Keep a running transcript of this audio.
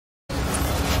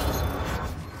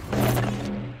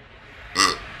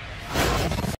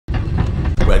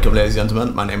Welcome, ladies and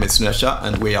gentlemen, my name is Sunesha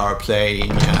and we are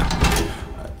playing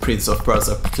Prince of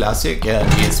Persia Classic,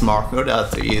 and it's Marco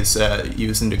that is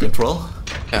using the control.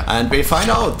 Yeah. And we find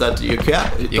out that you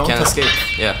can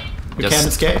escape. Yeah. You can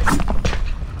escape.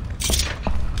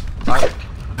 Bye.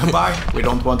 Bye. We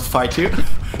don't want to fight you.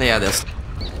 Yeah, that's...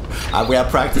 We have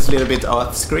practiced a little bit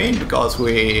off screen because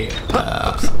we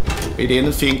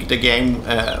didn't think the game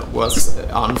was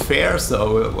unfair,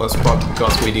 so it was probably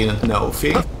because we didn't know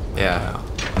things. Yeah.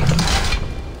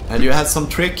 And you had some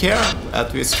trick here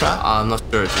at this trap? I'm not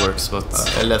sure it works, but...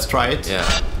 let's try it. Yeah.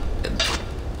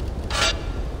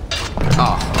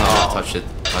 Oh, I touched it.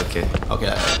 Okay.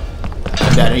 Okay.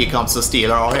 And then he comes to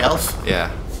steal our health. Yeah.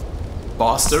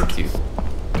 Bastard.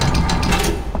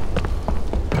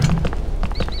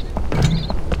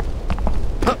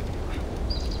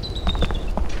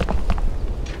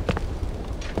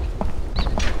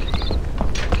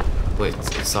 Wait,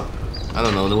 it's up. I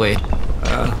don't know the way.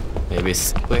 Maybe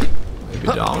it's this way. Maybe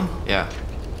down. Yeah.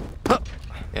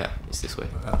 Yeah, it's this way.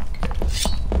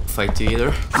 Fight you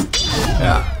either.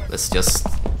 Yeah. Let's just...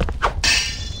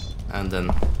 And then...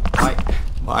 Bye.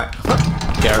 Bye.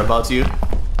 Care about you.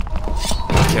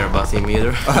 Don't care about him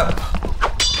either.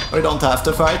 We don't have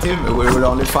to fight him. We will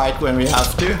only fight when we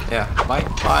have to. Yeah. Bye.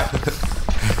 Bye.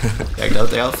 Take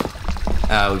that health.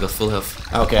 We got full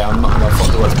health. Okay, I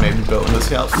thought it was maybe bonus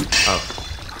health. Oh.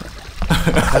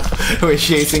 We're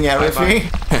chasing everything.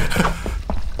 Bye.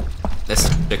 Let's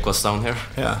check what's down here.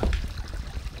 Yeah.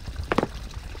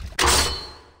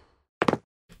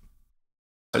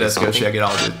 Let's go check it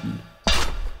out.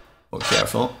 Oh,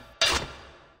 careful.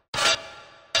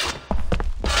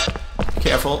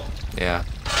 Careful. Yeah.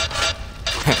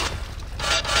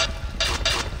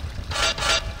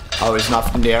 Oh, there's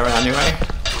nothing there anyway.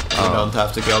 You don't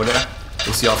have to go there.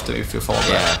 You see after if you fall back.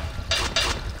 Yeah.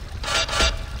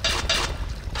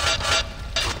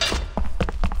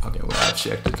 Okay, we have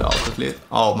checked it out at least.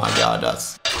 Oh my god,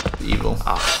 that's evil.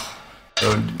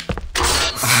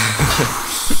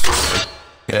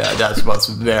 Yeah, that was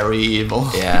very evil.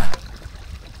 Yeah.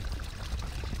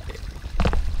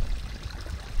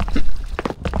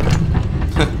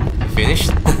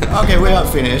 Finished? Okay, we have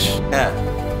finished. Yeah.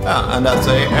 And that's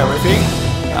everything.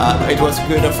 It was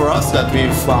good for us that we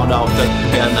found out that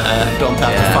we don't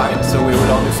have to fight, so we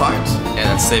will only fight. Yeah,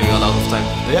 that's saving a lot of time.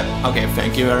 Yeah, okay,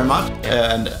 thank you very much.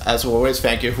 And as always,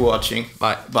 thank you for watching.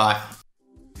 Bye. Bye.